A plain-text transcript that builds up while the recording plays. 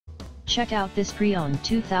Check out this pre-owned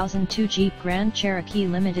 2002 Jeep Grand Cherokee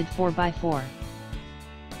Limited 4x4.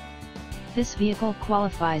 This vehicle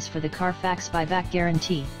qualifies for the Carfax buyback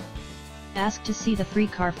guarantee. Ask to see the free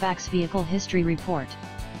Carfax Vehicle History Report.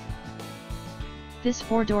 This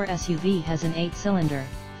 4-door SUV has an 8-cylinder,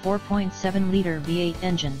 4.7-liter V8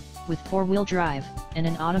 engine, with 4-wheel drive, and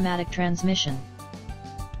an automatic transmission.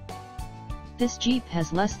 This Jeep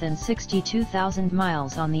has less than 62,000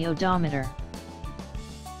 miles on the odometer.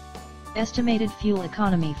 Estimated fuel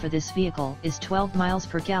economy for this vehicle is 12 miles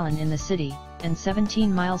per gallon in the city, and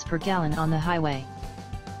 17 miles per gallon on the highway.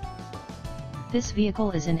 This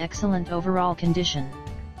vehicle is in excellent overall condition.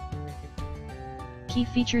 Key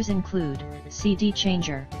features include CD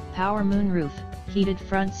changer, power moonroof, heated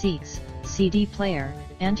front seats, CD player,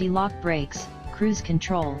 anti-lock brakes, cruise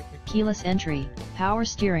control, keyless entry, power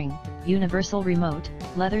steering, universal remote,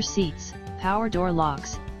 leather seats, power door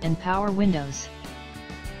locks, and power windows.